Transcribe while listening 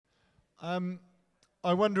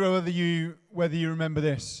I wonder whether you remember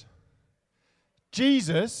this.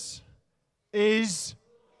 Jesus is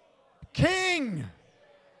King.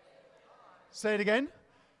 Say it again.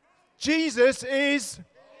 Jesus is.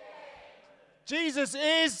 Jesus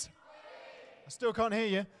is. I still can't hear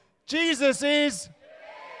you. Jesus is.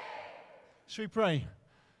 Should we pray?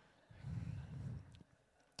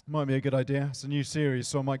 Might be a good idea. It's a new series,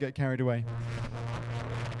 so I might get carried away.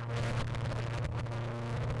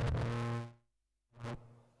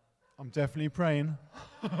 I'm definitely praying.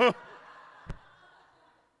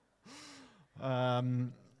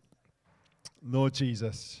 Lord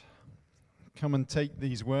Jesus, come and take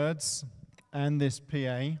these words and this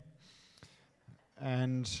PA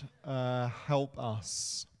and help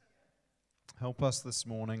us. Help us this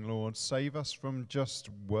morning, Lord. Save us from just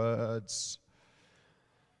words.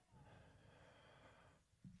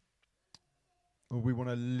 Lord, we want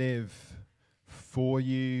to live for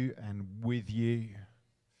you and with you,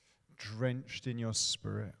 drenched in your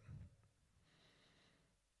Spirit.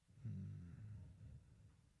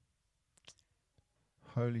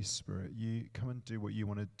 Holy Spirit, you come and do what you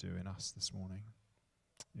want to do in us this morning.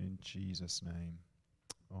 In Jesus' name,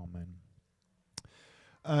 amen.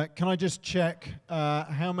 Can I just check,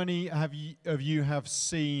 how many of you have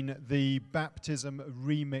seen the baptism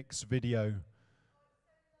remix video?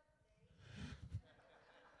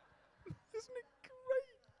 Isn't it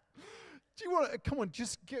great? Do you want to, come on,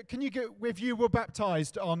 can you get, if you were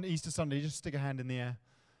baptized on Easter Sunday, just stick a hand in the air.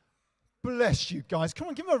 Bless you guys. Come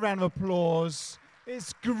on, give them a round of applause.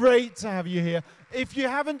 It's great to have you here. If you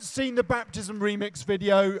haven't seen the baptism remix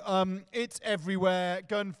video, it's everywhere.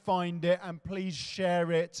 Go and find it and please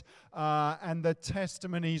share it. And the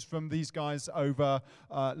testimonies from these guys over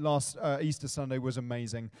last Easter Sunday was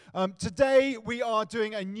amazing. Today we are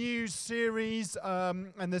doing a new series,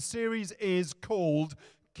 and the series is called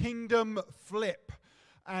Kingdom Flip.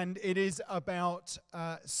 And it is about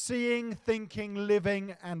seeing, thinking,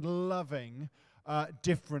 living, and loving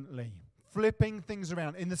differently. Flipping things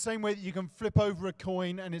around in the same way that you can flip over a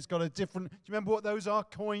coin and it's got a different... Do you remember what those are?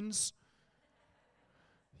 Coins?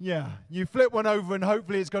 Yeah. You flip one over and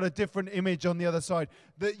hopefully it's got a different image on the other side.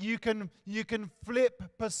 That you can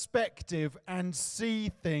flip perspective and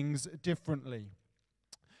see things differently.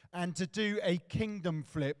 And to do a kingdom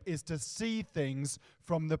flip is to see things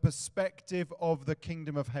from the perspective of the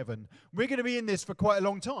kingdom of heaven. We're going to be in this for quite a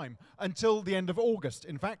long time, until the end of August,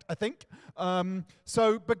 in fact, I think.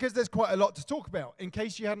 So, because there's quite a lot to talk about. In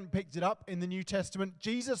case you hadn't picked it up, in the New Testament,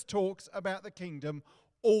 Jesus talks about the kingdom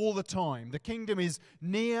all the time. The kingdom is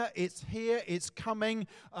near, it's here, it's coming.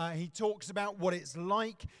 He talks about what it's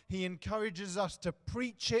like. He encourages us to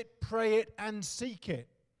preach it, pray it, and seek it.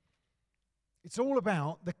 It's all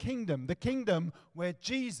about the kingdom where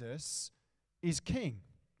Jesus is king.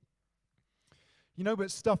 You know,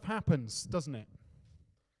 but stuff happens, doesn't it?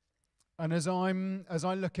 And as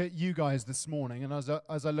I look at you guys this morning, and as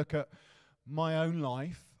I look at my own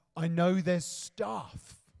life, I know there's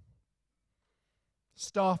stuff.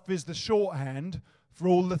 Stuff is the shorthand for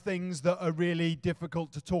all the things that are really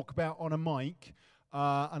difficult to talk about on a mic,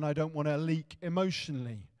 and I don't want to leak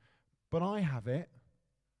emotionally. But I have it.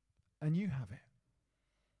 And you have it.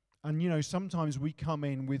 And, you know, sometimes we come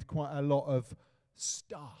in with quite a lot of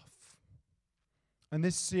stuff. And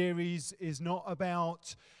this series is not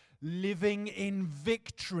about living in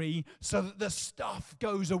victory so that the stuff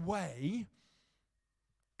goes away.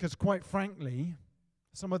 Because quite frankly,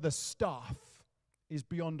 some of the stuff is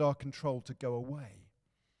beyond our control to go away.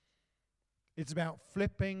 It's about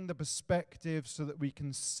flipping the perspective so that we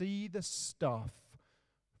can see the stuff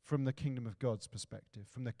from the kingdom of God's perspective,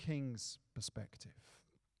 from the king's perspective.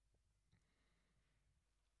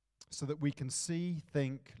 So that we can see,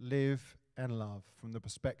 think, live, and love from the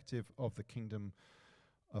perspective of the kingdom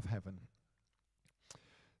of heaven.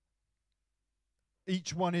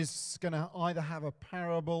 Each one is going to either have a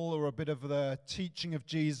parable or a bit of the teaching of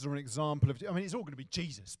Jesus or an example of... I mean, it's all going to be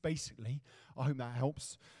Jesus, basically. I hope that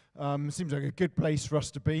helps. Seems like a good place for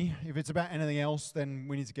us to be. If it's about anything else, then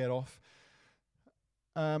we need to get off.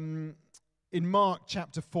 In Mark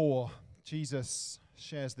chapter 4, Jesus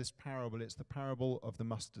shares this parable. It's the parable of the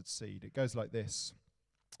mustard seed. It goes like this.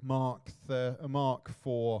 Mark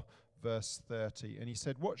 4, verse 30. And he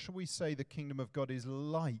said, "What shall we say the kingdom of God is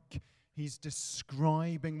like?" He's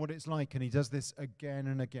describing what it's like, and he does this again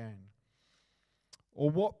and again. "Or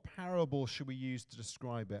what parable should we use to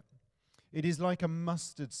describe it? It is like a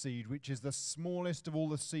mustard seed, which is the smallest of all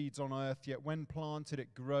the seeds on earth, yet when planted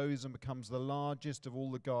it grows and becomes the largest of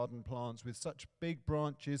all the garden plants, with such big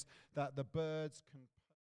branches that the birds can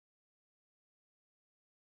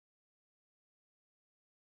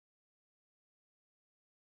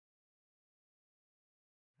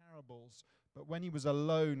parables. But when he was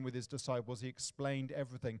alone with his disciples, he explained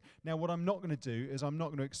everything. Now, what I'm not going to do is I'm not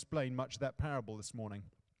going to explain much of that parable this morning.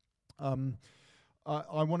 I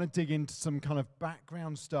want to dig into some kind of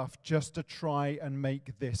background stuff just to try and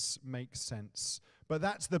make this make sense. But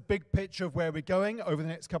that's the big picture of where we're going over the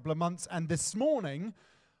next couple of months. And this morning,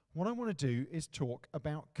 what I want to do is talk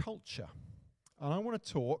about culture. And I want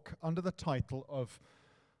to talk under the title of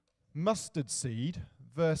Mustard Seed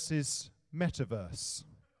versus Metaverse.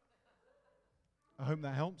 I hope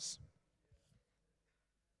that helps.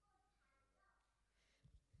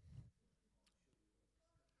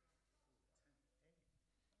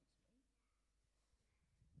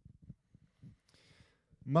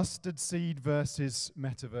 Mustard seed versus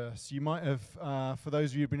metaverse. You might have, for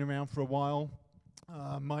those of you who've been around for a while,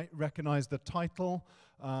 might recognize the title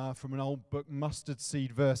from an old book, Mustard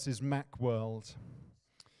Seed versus Macworld.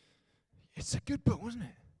 It's a good book, wasn't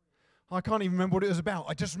it? I can't even remember what it was about.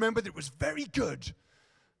 I just remember that it was very good.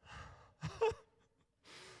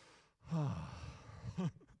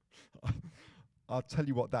 I'll tell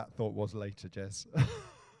you what that thought was later, Jess.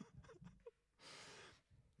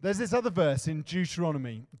 There's this other verse in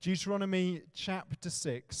Deuteronomy chapter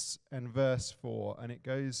 6 and verse 4, and it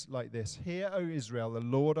goes like this. Hear, O Israel, the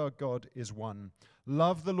Lord our God is one.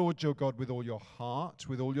 Love the Lord your God with all your heart,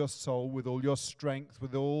 with all your soul, with all your strength,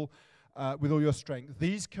 with all your strength.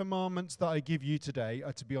 These commandments that I give you today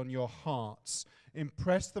are to be on your hearts.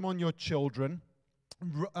 Impress them on your children.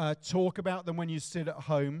 Talk about them when you sit at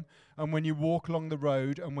home and when you walk along the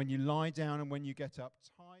road and when you lie down and when you get up.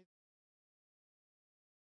 Tie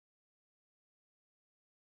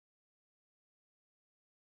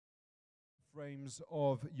frames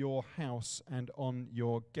of your house and on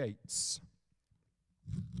your gates.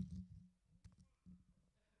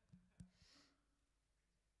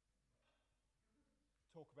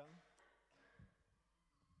 Talk about them.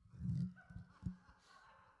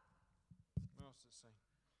 What else does it say?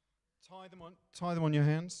 Tie them on your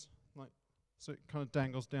hands, like so it kind of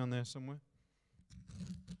dangles down there somewhere.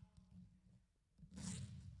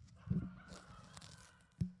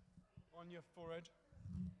 On your forehead.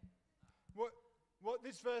 What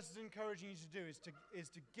this verse is encouraging you to do is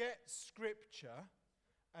to get scripture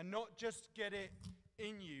and not just get it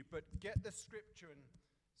in you, but get the scripture and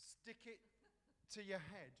stick it to your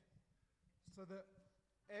head so that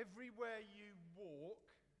everywhere you walk,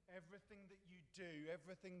 everything that you do,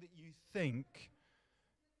 everything that you think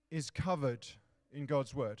is covered in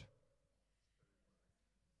God's word.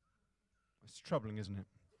 It's troubling, isn't it?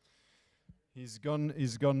 He's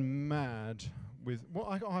gone mad with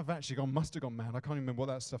what must have gone mad. I can't even remember what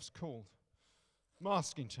that stuff's called.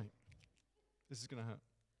 Masking tape. This is going to hurt.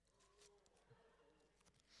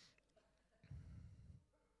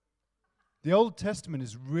 The Old Testament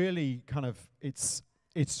is really kind of it's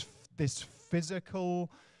this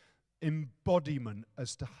physical embodiment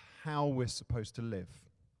as to how we're supposed to live.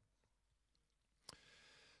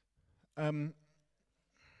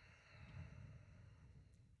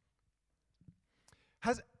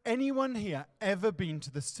 Has anyone here ever been to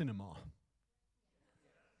the cinema?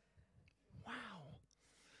 Wow.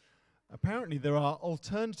 Apparently there are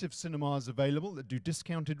alternative cinemas available that do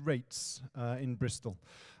discounted rates in Bristol.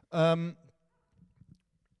 When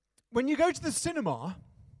you go to the cinema,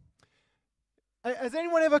 has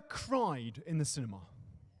anyone ever cried in the cinema?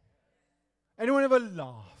 Anyone ever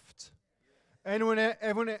laughed? Anyone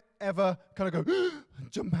ever kind of go and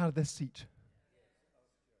jump out of their seat?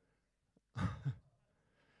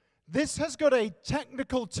 This has got a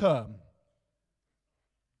technical term.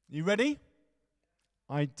 You ready?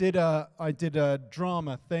 I did a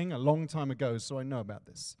drama thing a long time ago, so I know about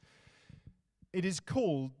this. It is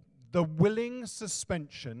called the willing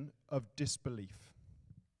suspension of disbelief.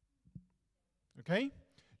 Okay?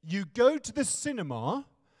 You go to the cinema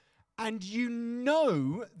and you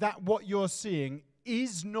know that what you're seeing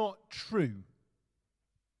is not true.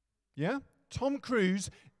 Yeah? Tom Cruise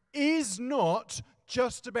is not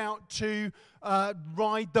just about to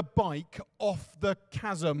ride the bike off the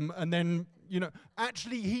chasm and then,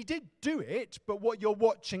 actually he did do it, but what you're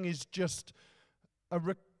watching is just a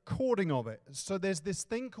recording of it. So there's this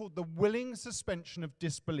thing called the willing suspension of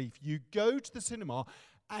disbelief. You go to the cinema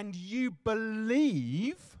and you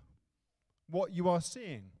believe what you are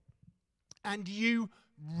seeing. And you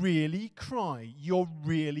really cry. You're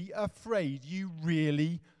really afraid. You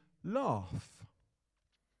really laugh.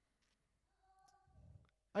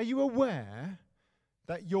 Are you aware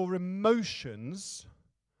that your emotions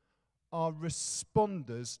are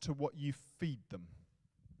responders to what you feed them?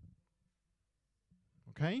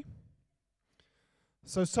 Okay?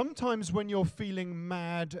 So sometimes when you're feeling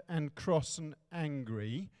mad and cross and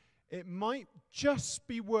angry, it might just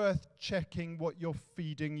be worth checking what you're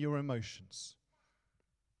feeding your emotions.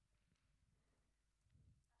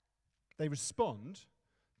 They respond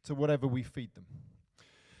to whatever we feed them.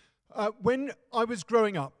 When I was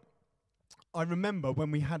growing up, I remember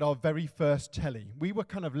when we had our very first telly. We were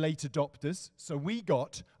kind of late adopters, so we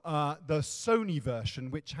got the Sony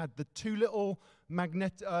version, which had the two little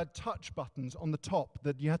touch buttons on the top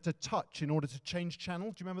that you had to touch in order to change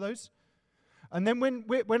channel. Do you remember those? And then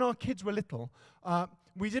when our kids were little,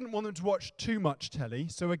 we didn't want them to watch too much telly,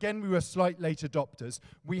 so again, we were slight late adopters.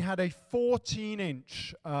 We had a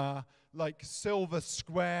 14-inch like silver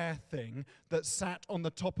square thing that sat on the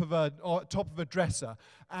top of a dresser,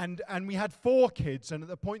 and we had 4 kids, and at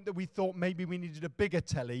the point that we thought maybe we needed a bigger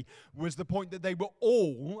telly was the point that they were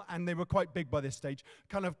all, and they were quite big by this stage,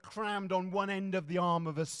 kind of crammed on one end of the arm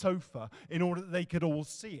of a sofa in order that they could all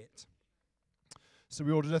see it. So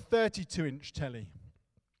we ordered a 32-inch telly.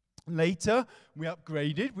 Later, we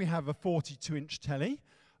upgraded. We have a 42-inch telly.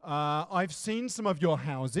 I've seen some of your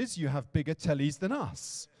houses. You have bigger tellies than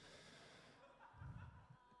us.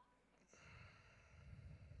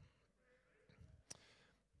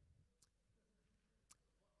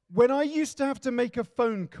 When I used to have to make a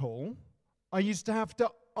phone call, I used to have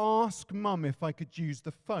to ask Mum if I could use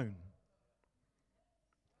the phone.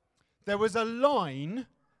 There was a line,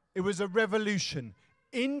 it was a revolution,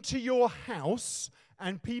 into your house,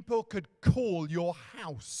 and people could call your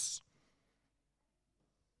house.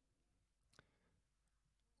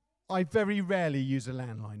 I very rarely use a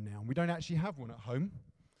landline now. We don't actually have one at home.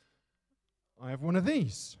 I have one of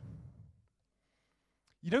these.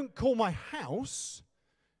 You don't call my house,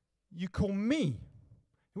 you call me.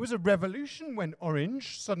 It was a revolution when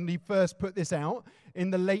Orange suddenly first put this out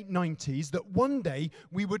in the late 90s that one day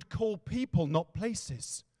we would call people, not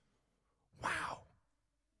places. Wow.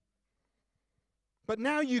 But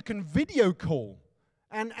now you can video call.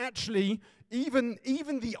 And actually, even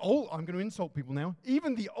the old, I'm going to insult people now,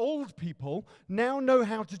 even the old people now know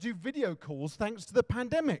how to do video calls thanks to the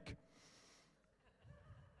pandemic.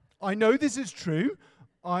 I know this is true.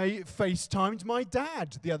 I FaceTimed my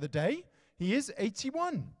dad the other day. He is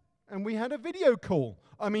 81, and we had a video call.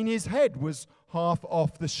 I mean, his head was half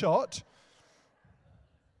off the shot.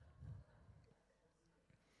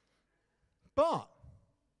 But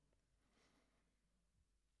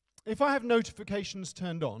if I have notifications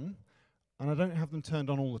turned on, and I don't have them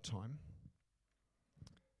turned on all the time,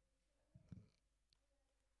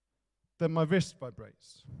 then my wrist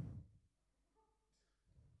vibrates.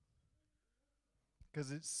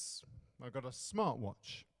 Because I've got a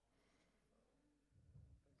smartwatch.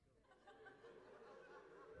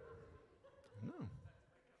 No.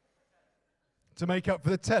 To make up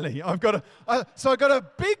for the telly, I've got a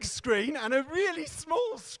big screen and a really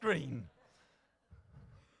small screen.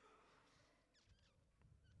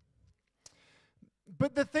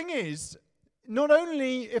 But the thing is, not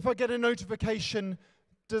only if I get a notification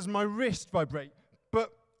does my wrist vibrate,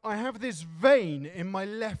 but I have this vein in my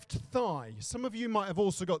left thigh. Some of you might have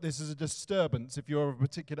also got this as a disturbance if you're of a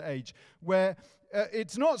particular age, where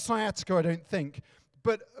it's not sciatica, I don't think,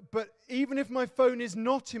 but even if my phone is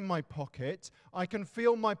not in my pocket, I can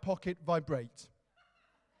feel my pocket vibrate.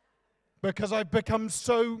 Because I've become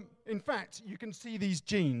so, in fact, you can see these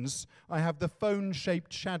jeans. I have the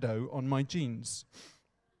phone-shaped shadow on my jeans.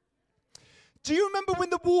 Do you remember when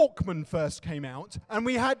the Walkman first came out? And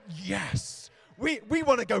we had, yes, we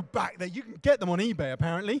want to go back there. You can get them on eBay,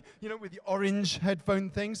 apparently, you know, with the orange headphone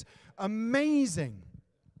things. Amazing.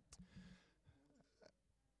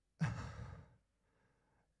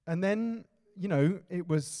 And then, you know, it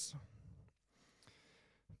was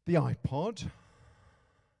the iPod,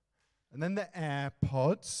 and then the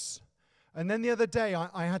AirPods, and then the other day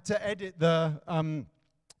I had to edit the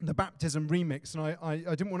baptism remix, and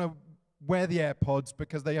I didn't want to wear the AirPods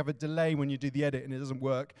because they have a delay when you do the edit and it doesn't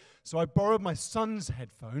work. So I borrowed my son's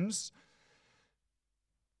headphones.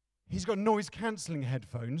 He's got noise-cancelling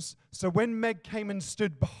headphones. So when Meg came and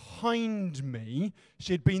stood behind me,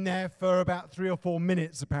 she'd been there for about 3 or 4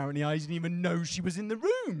 minutes, apparently. I didn't even know she was in the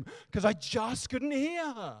room because I just couldn't hear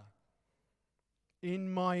her.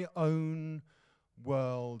 In my own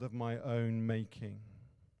world of my own making.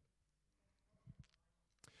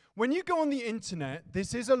 When you go on the internet,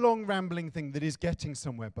 this is a long rambling thing that is getting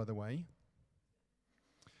somewhere, by the way.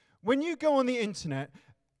 When you go on the internet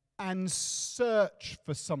and search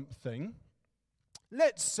for something,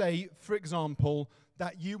 let's say, for example,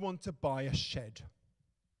 that you want to buy a shed.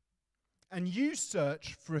 And you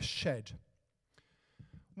search for a shed.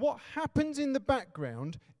 What happens in the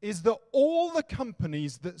background is that all the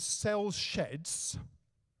companies that sell sheds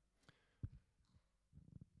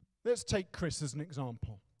Let's take Chris as an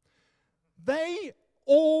example. They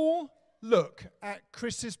all look at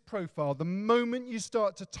Chris's profile the moment you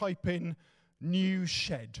start to type in new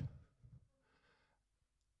shed.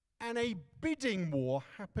 And a bidding war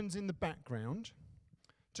happens in the background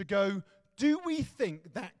to go, do we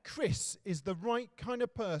think that Chris is the right kind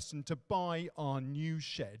of person to buy our new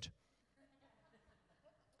shed?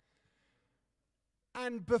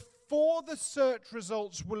 And before the search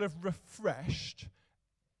results will have refreshed,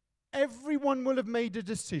 everyone will have made a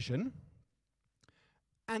decision,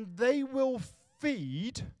 and they will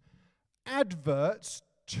feed adverts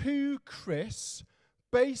to Chris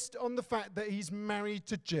based on the fact that he's married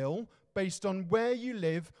to Jill, based on where you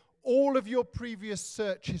live, all of your previous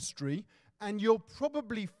search history, and you'll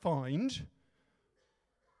probably find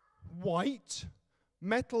white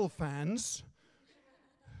metal fans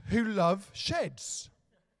who love sheds.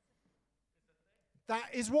 That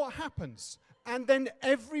is what happens. And then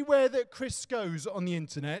everywhere that Chris goes on the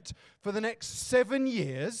internet for the next 7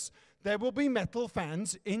 years, there will be metal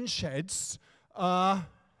fans in sheds. That's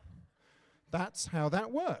how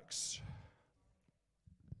that works.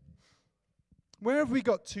 Where have we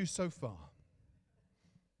got to so far?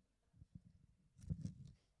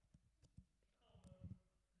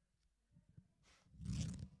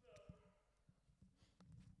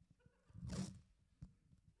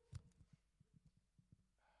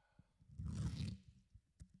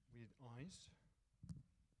 Weird eyes.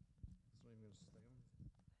 It's not even going to stay on.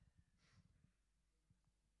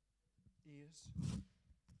 Ears.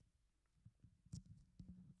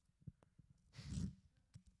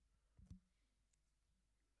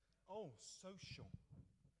 Oh, social.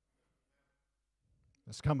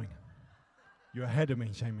 That's coming. You're ahead of me,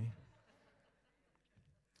 Jamie.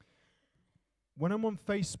 When I'm on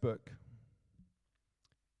Facebook,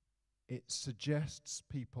 it suggests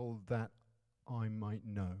people that I might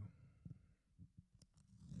know.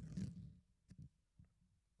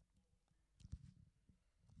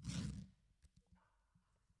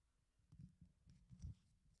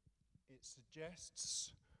 It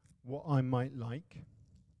suggests what I might like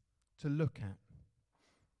to look at,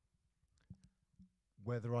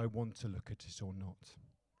 whether I want to look at it or not.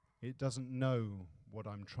 It doesn't know what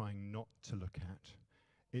I'm trying not to look at.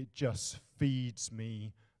 It just feeds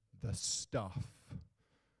me the stuff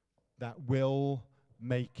that will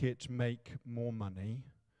make it make more money,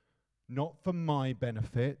 not for my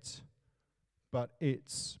benefit, but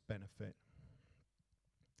its benefit.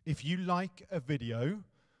 If you like a video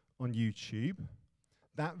on YouTube,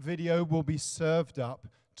 that video will be served up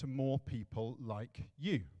to more people like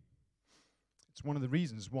you. It's one of the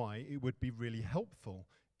reasons why it would be really helpful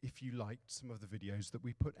if you liked some of the videos that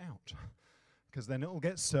we put out, because then it will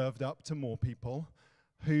get served up to more people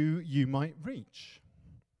who you might reach.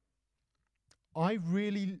 I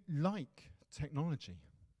really like technology.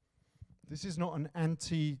 This is not an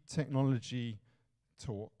anti-technology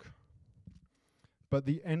talk, but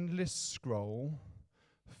the endless scroll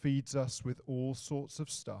feeds us with all sorts of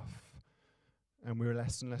stuff, and we're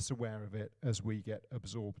less and less aware of it as we get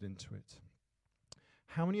absorbed into it.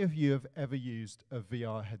 How many of you have ever used a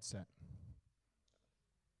VR headset?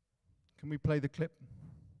 Can we play the clip?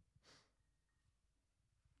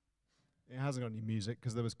 It hasn't got any music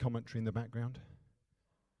because there was commentary in the background.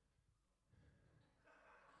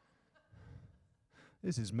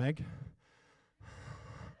 This is Meg.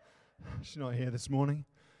 She's not here this morning.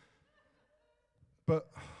 But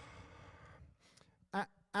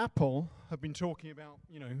Apple have been talking about,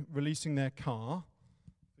 releasing their car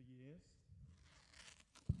for years.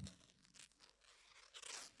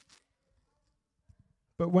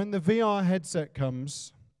 But when the VR headset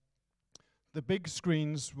comes, the big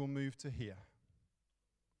screens will move to here.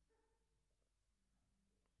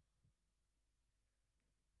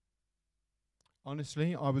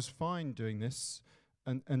 Honestly, I was fine doing this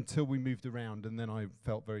until we moved around, and then I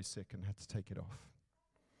felt very sick and had to take it off.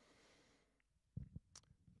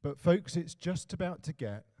 But folks, it's just about to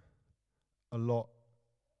get a lot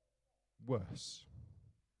worse.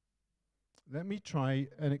 Let me try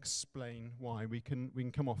and explain why. We can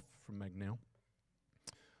come off from Meg now.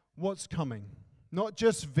 What's coming? Not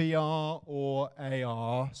just VR or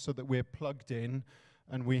AR, so that we're plugged in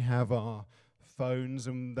and we have our phones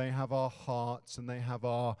and they have our hearts and they have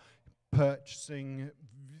our purchasing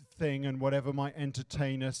thing and whatever might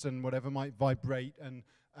entertain us and whatever might vibrate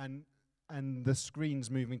and the screen's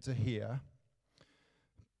moving to here.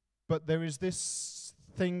 But there is this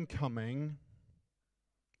thing coming,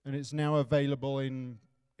 and it's now available in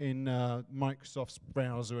Microsoft's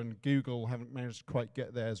browser, and Google haven't managed to quite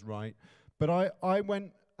get theirs right. But I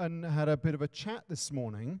went and had a bit of a chat this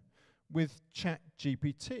morning with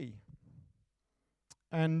ChatGPT.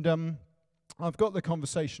 And I've got the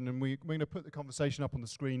conversation, and we're going to put the conversation up on the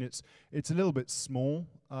screen. It's a little bit small,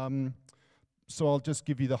 so I'll just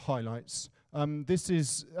give you the highlights. This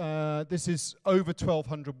is over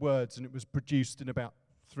 1,200 words, and it was produced in about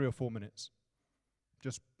 3 or 4 minutes,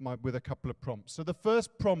 just with a couple of prompts. So the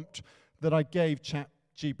first prompt that I gave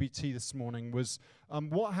ChatGPT this morning was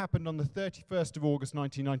what happened on the 31st of August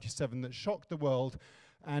 1997 that shocked the world,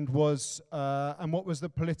 and what was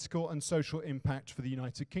the political and social impact for the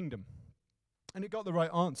United Kingdom. And it got the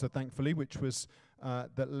right answer, thankfully, which was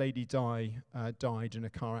that Lady Di died in a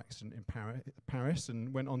car accident in Paris,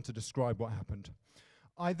 and went on to describe what happened.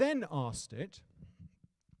 I then asked it,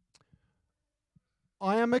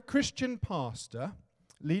 I am a Christian pastor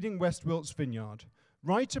leading West Wilts Vineyard.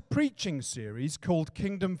 Write a preaching series called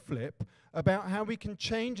Kingdom Flip about how we can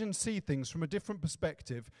change and see things from a different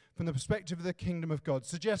perspective, from the perspective of the kingdom of God.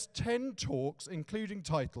 Suggest 10 talks, including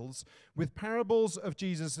titles, with parables of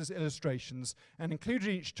Jesus' illustrations, and include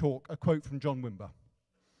in each talk a quote from John Wimber.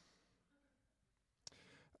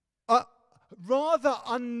 Rather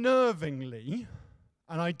unnervingly,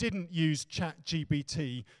 and I didn't use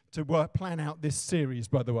ChatGPT to plan out this series,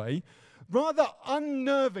 by the way, rather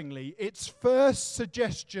unnervingly, its first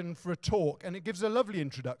suggestion for a talk, and it gives a lovely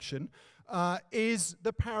introduction, is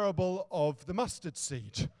the parable of the mustard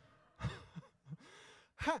seed.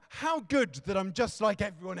 How good that I'm just like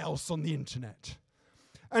everyone else on the internet.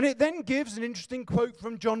 And it then gives an interesting quote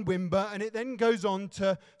from John Wimber, and it then goes on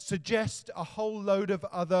to suggest a whole load of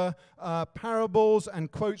other parables and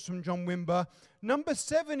quotes from John Wimber. Number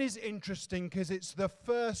 7 is interesting because it's the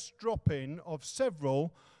first drop-in of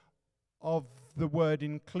several of the word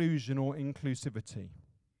inclusion or inclusivity.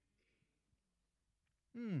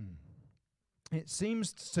 It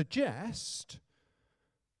seems to suggest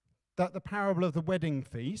that the parable of the wedding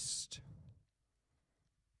feast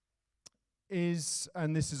is,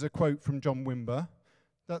 and this is a quote from John Wimber,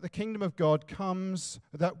 that the kingdom of God comes,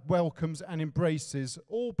 that welcomes and embraces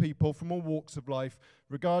all people from all walks of life,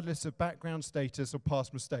 regardless of background, status, or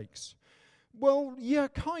past mistakes. Well, yeah,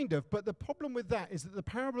 kind of, but the problem with that is that the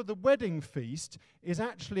parable of the wedding feast is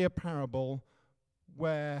actually a parable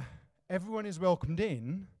where everyone is welcomed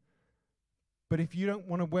in, but if you don't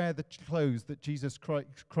want to wear the clothes that Jesus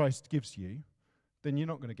Christ gives you, then you're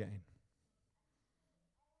not going to get in.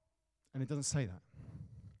 And it doesn't say that.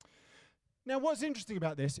 Now, what's interesting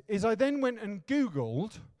about this is I then went and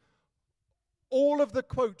Googled all of the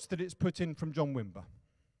quotes that it's put in from John Wimber,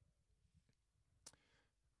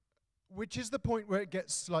 which is the point where it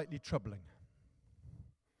gets slightly troubling,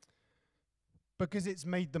 because it's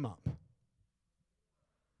made them up.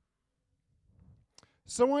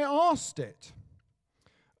 So I asked it,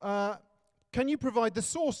 can you provide the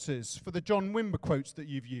sources for the John Wimber quotes that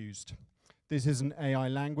you've used? This is an AI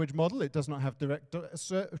language model. It does not have direct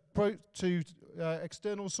quote to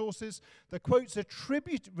external sources. The quotes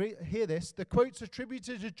hear this, the quotes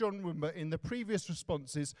attributed to John Wimber in the previous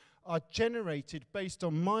responses are generated based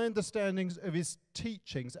on my understandings of his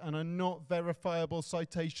teachings and are not verifiable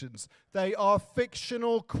citations. They are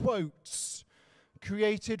fictional quotes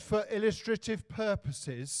created for illustrative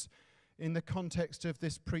purposes in the context of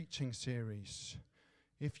this preaching series.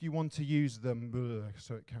 If you want to use them,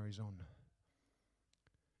 so it carries on.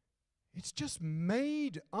 It's just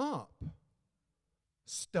made up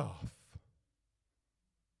stuff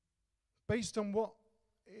based on what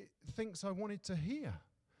it thinks I wanted to hear.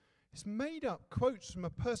 It's made up quotes from a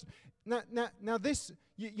person. Now this,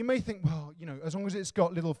 you may think, well, as long as it's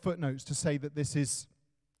got little footnotes to say that this is,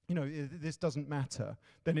 this doesn't matter,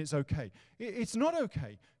 then it's okay. It's not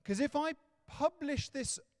okay, because if I publish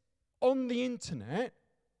this on the internet,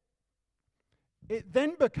 it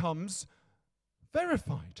then becomes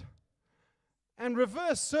verified and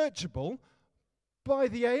reverse searchable by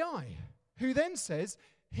the AI, who then says,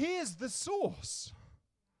 here's the source.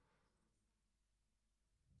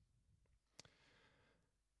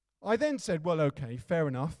 I then said, well, okay, fair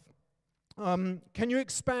enough. Can you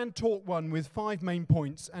expand talk 1 with 5 main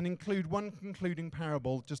points and include one concluding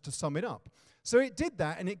parable just to sum it up? So it did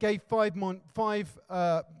that, and it gave 5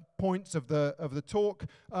 points of the talk,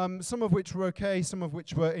 some of which were okay, some of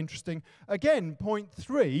which were interesting. Again, point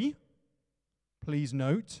 3, please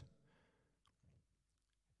note,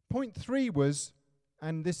 point 3 was,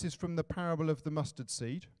 and this is from the parable of the mustard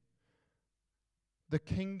seed, the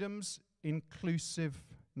kingdom's inclusive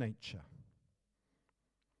nature.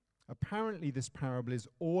 Apparently, this parable is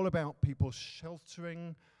all about people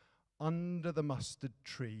sheltering under the mustard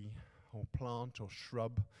tree or plant or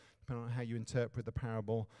shrub, depending on how you interpret the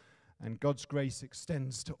parable, and God's grace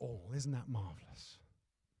extends to all. Isn't that marvelous?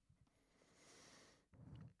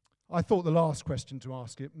 I thought the last question to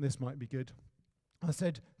ask it, and this might be good. I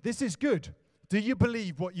said, this is good. Do you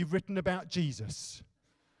believe what you've written about Jesus?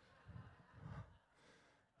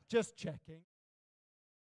 Just checking.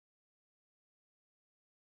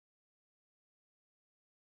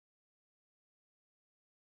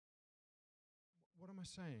 What am I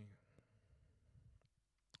saying?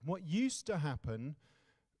 What used to happen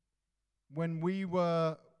when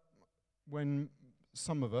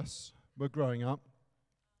some of us were growing up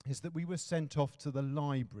is that we were sent off to the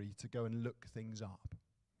library to go and look things up.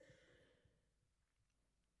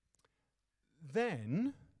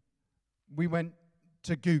 Then we went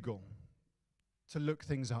to Google to look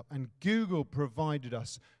things up, and Google provided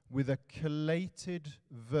us with a collated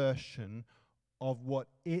version of what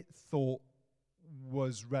it thought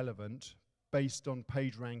was relevant based on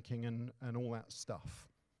page ranking and all that stuff.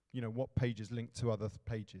 You know, what pages link to other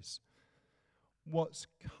pages. What's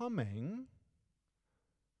coming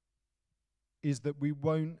is that we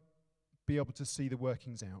won't be able to see the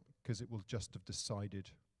workings out because it will just have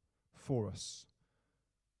decided for us.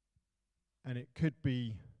 And it could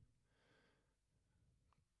be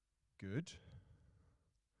good.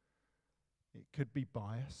 It could be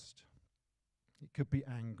biased. It could be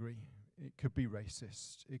angry. It could be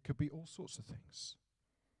racist. It could be all sorts of things.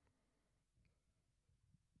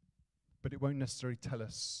 But it won't necessarily tell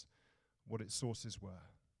us what its sources were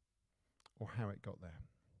or how it got there.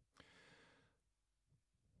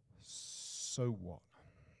 So what?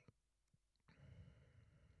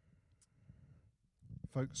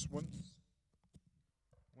 Folks, once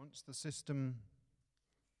the system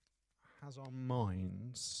has our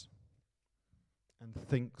minds and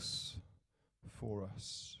thinks for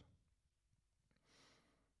us,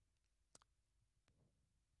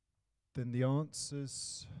 then the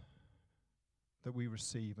answers that we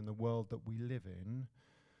receive and the world that we live in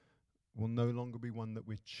will no longer be one that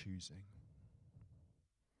we're choosing.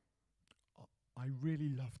 I really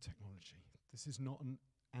love technology. This is not an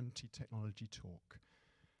anti-technology talk.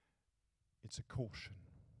 It's a caution.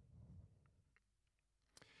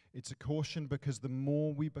 It's a caution because the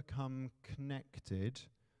more we become connected,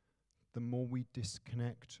 the more we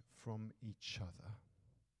disconnect from each other.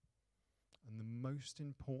 And the most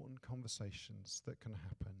important conversations that can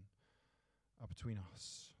happen are between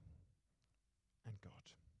us and God.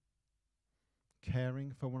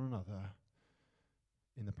 Caring for one another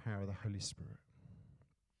in the power of the Holy Spirit.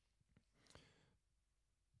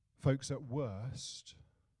 Folks, at worst,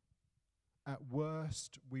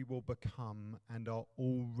 we will become and are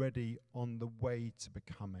already on the way to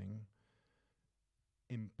becoming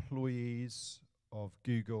employees of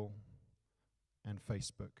Google and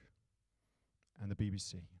Facebook and the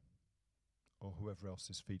BBC or whoever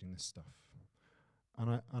else is feeding this stuff.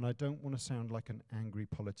 And I don't want to sound like an angry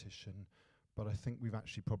politician, but I think we've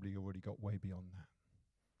actually probably already got way beyond that.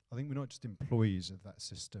 I think we're not just employees of that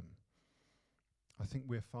system. I think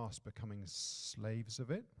we're fast becoming slaves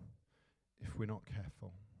of it if we're not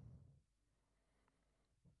careful.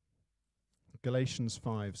 Galatians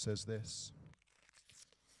 5 says this.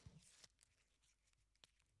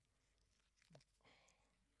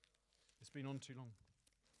 It's been on too long.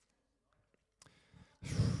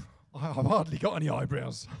 I've hardly got any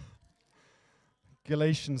eyebrows.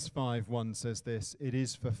 Galatians 5:1 says this, "It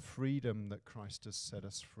is for freedom that Christ has set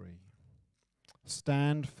us free.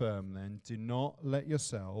 Stand firm then, do not let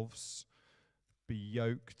yourselves be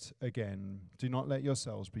yoked again. Do not let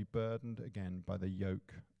yourselves be burdened again by the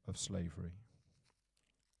yoke of slavery."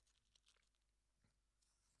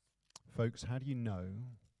 Folks, how do you know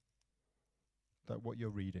that what you're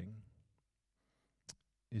reading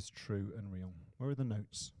is true and real? Where are the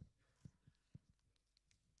notes?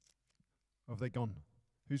 Have they gone?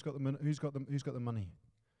 Who's got the money?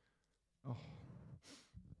 Oh.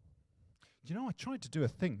 You know, I tried to do a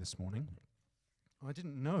thing this morning. I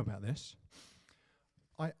didn't know about this.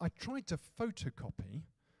 I tried to photocopy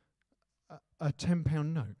a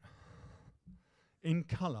 £10 note in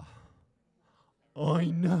colour. I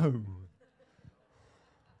know.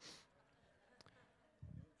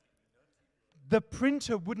 The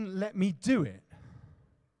printer wouldn't let me do it.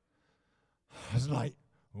 I was like,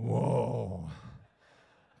 whoa.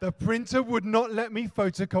 The printer would not let me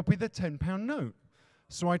photocopy the £10 note.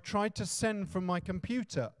 So I tried to send from my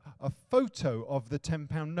computer a photo of the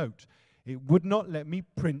 £10 note. It would not let me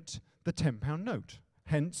print the £10 note.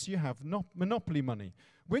 Hence, you have monopoly money.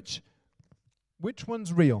 Which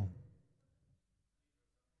one's real?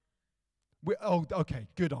 Okay,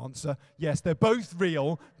 good answer. Yes, they're both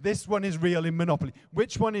real. This one is real in Monopoly.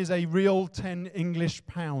 Which one is a real 10 English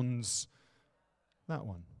pounds? That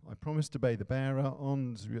one. I promise to obey the bearer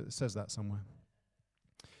on, it says that somewhere.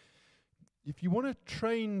 if you want to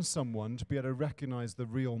train someone to be able to recognize the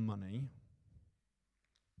real money,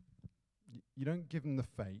 you don't give them the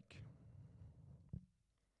fake.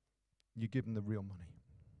 You give them the real money.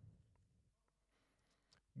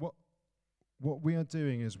 What we are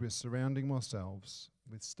doing is we're surrounding ourselves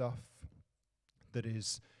with stuff that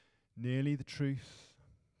is nearly the truth,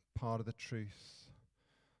 part of the truth,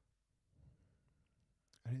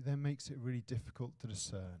 and it then makes it really difficult to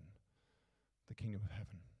discern the kingdom of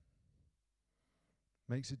heaven.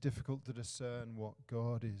 Makes it difficult to discern what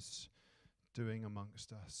God is doing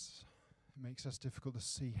amongst us. It makes us difficult to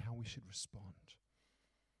see how we should respond,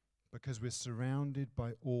 because we're surrounded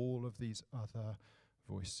by all of these other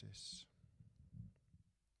voices.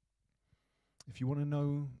 If you want to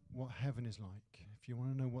know what heaven is like, if you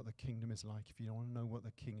want to know what the kingdom is like, if you want to know what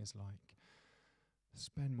the king is like,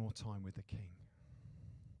 spend more time with the king.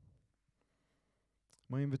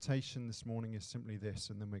 My invitation this morning is simply this,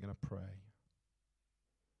 and then we're going to pray.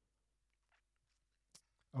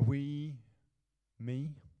 Are we,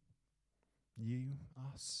 me, you,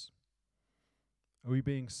 us? Are we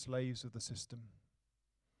being slaves of the system?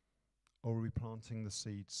 Or are we planting the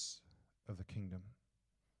seeds of the kingdom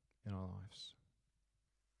in our lives?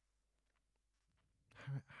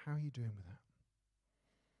 How are you doing with that?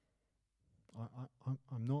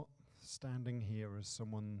 I'm not standing here as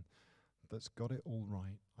someone that's got it all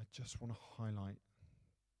right. I just want to highlight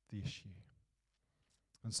the issue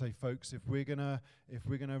and say, folks, if we're gonna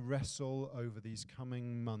wrestle over these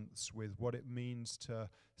coming months with what it means to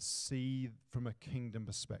see from a kingdom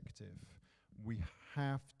perspective, we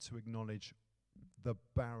have to acknowledge the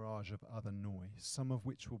barrage of other noise, some of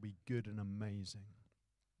which will be good and amazing,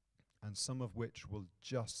 and some of which will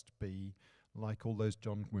just be, like all those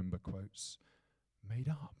John Wimber quotes, made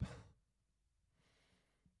up.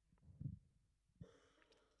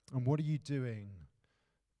 And what are you doing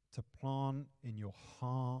to plant in your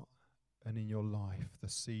heart and in your life the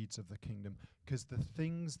seeds of the kingdom? Because the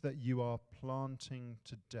things that you are planting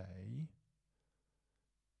today,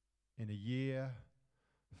 in a year,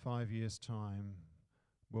 5 years' time,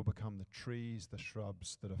 will become the trees, the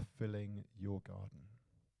shrubs that are filling your garden.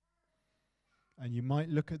 And you might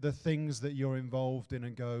look at the things that you're involved in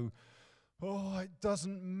and go, oh, it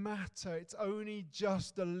doesn't matter. It's only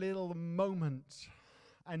just a little moment.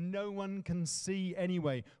 And no one can see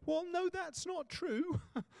anyway. Well, no, that's not true.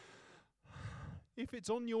 If it's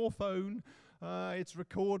on your phone, it's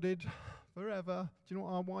recorded forever. Do you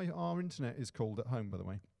know what our internet is called at home, by the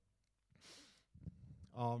way?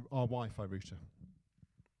 Our Wi-Fi router.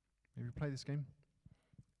 Have you played this game?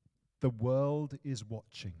 The world is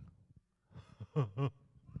watching.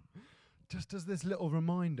 Just as this little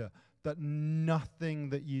reminder that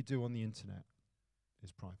nothing that you do on the internet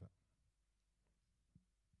is private.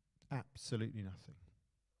 Absolutely nothing.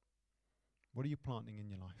 What are you planting in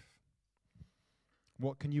your life?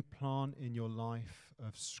 What can you plant in your life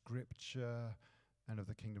of Scripture and of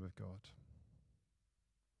the kingdom of God?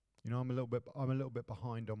 You know, I'm a little bit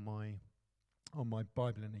behind on my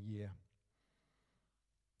Bible in a year.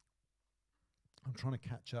 I'm trying to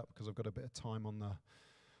catch up because I've got a bit of time on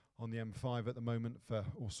the M5 at the moment for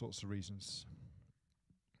all sorts of reasons.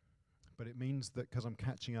 But it means that because I'm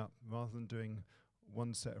catching up, rather than doing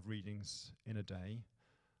one set of readings in a day,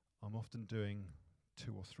 I'm often doing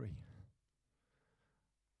 2 or 3.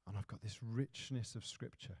 And I've got this richness of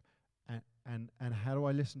Scripture. And how do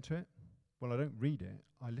I listen to it? Well, I don't read it,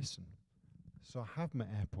 I listen. So I have my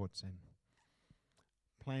AirPods in,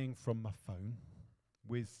 playing from my phone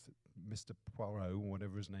with Mr. Poirot, or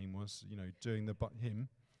whatever his name was, you know, doing him.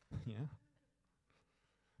 Yeah.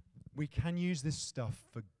 We can use this stuff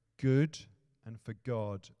for good and for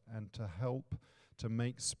God and to help to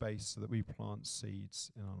make space so that we plant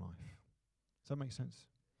seeds in our life. Does that make sense?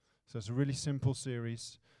 So it's a really simple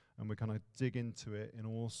series, and we're going to dig into it in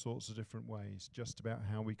all sorts of different ways, just about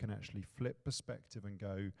how we can actually flip perspective and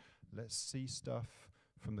go, let's see stuff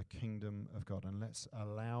from the kingdom of God, and let's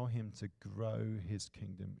allow him to grow his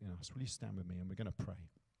kingdom in us. Will you stand with me, and we're going to pray.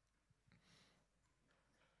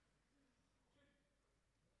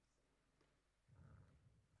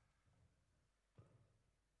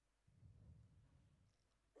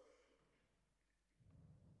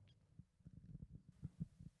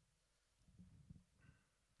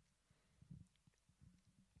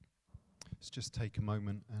 Let's just take a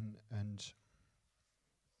moment and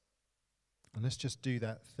let's just do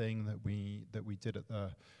that thing that we did at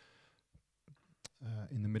the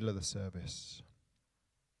in the middle of the service.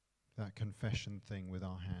 That confession thing with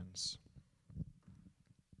our hands.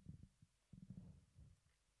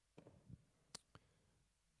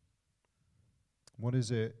 What is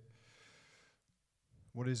it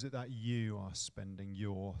What is it that you are spending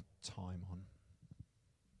your time on?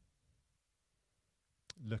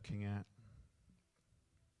 Looking at,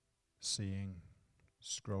 seeing,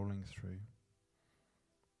 scrolling through.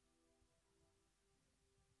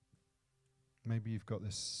 Maybe you've got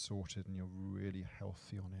this sorted and you're really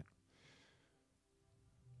healthy on it.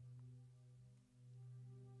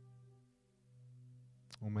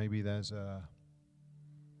 Or maybe there's an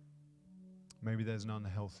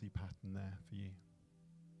unhealthy pattern there for you.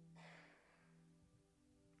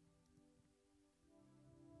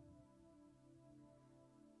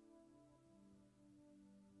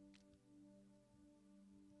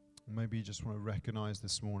 Maybe you just want to recognize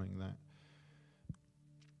this morning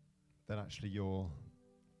that actually your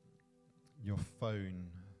phone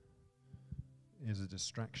is a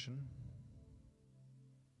distraction.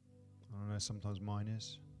 I don't know, sometimes mine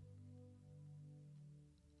is.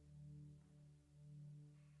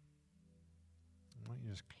 Why don't you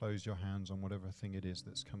just close your hands on whatever thing it is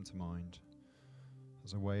that's come to mind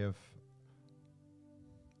as a way of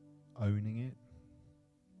owning it,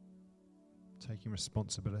 taking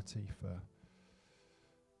responsibility for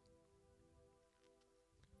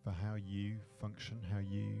how you function, how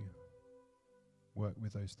you work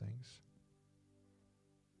with those things.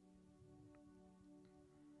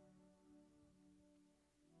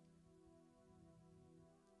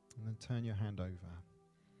 And then turn your hand over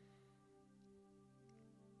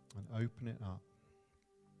and open it up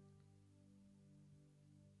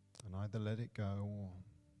and either let it go or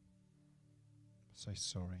say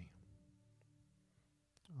sorry.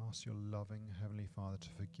 Ask your loving Heavenly Father to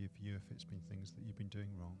forgive you if it's been things that you've been doing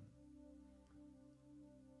wrong.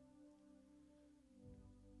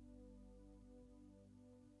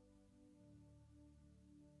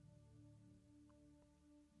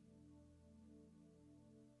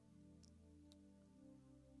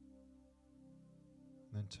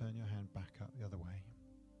 Then turn your hand back up the other way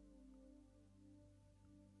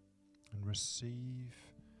and receive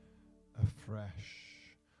afresh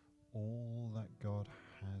all that God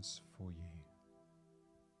has for you.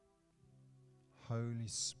 Holy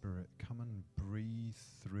Spirit, come and breathe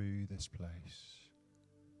through this place.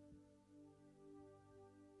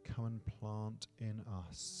 Come and plant in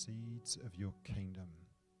us seeds of your kingdom.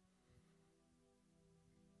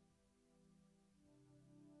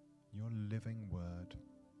 Your living word.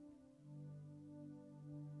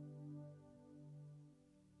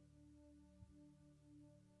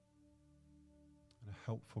 And a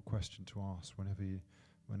helpful question to ask whenever you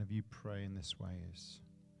pray in this way is,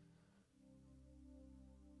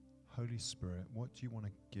 Holy Spirit, what do you want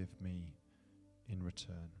to give me in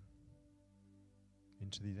return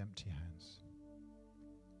into these empty hands?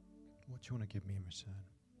 What do you want to give me in return?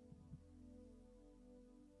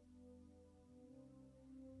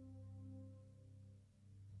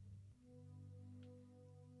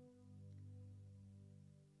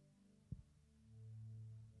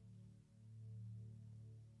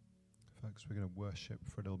 Folks, we're going to worship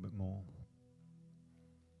for a little bit more.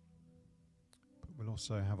 But we'll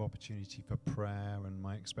also have opportunity for prayer, and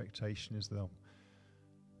my expectation is there'll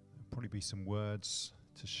probably be some words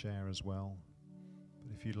to share as well.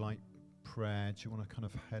 But if you'd like prayer, do you want to kind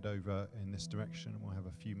of head over in this direction? We'll have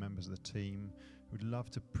a few members of the team who'd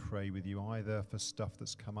love to pray with you, either for stuff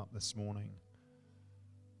that's come up this morning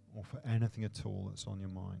or for anything at all that's on your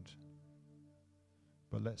mind.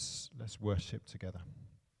 But let's worship together.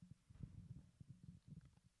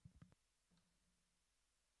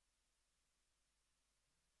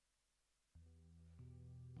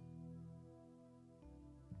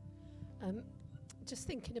 Just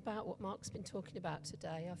thinking about what Mark's been talking about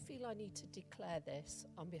today, I feel I need to declare this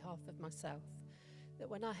on behalf of myself, that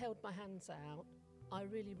when I held my hands out, I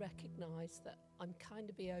really recognised that I'm kind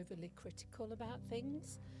of be overly critical about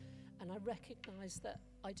things, and I recognise that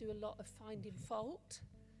I do a lot of finding fault,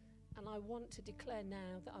 and I want to declare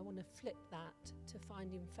now that I want to flip that to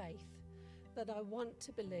finding faith, that I want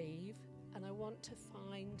to believe and I want to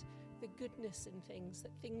find the goodness in things,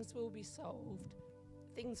 that things will be solved,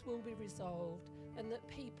 things will be resolved, and that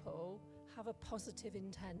people have a positive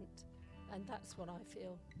intent. And that's what I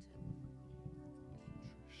feel.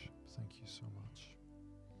 Thank you so much.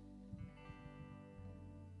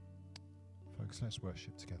 Folks, let's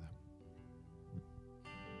worship together.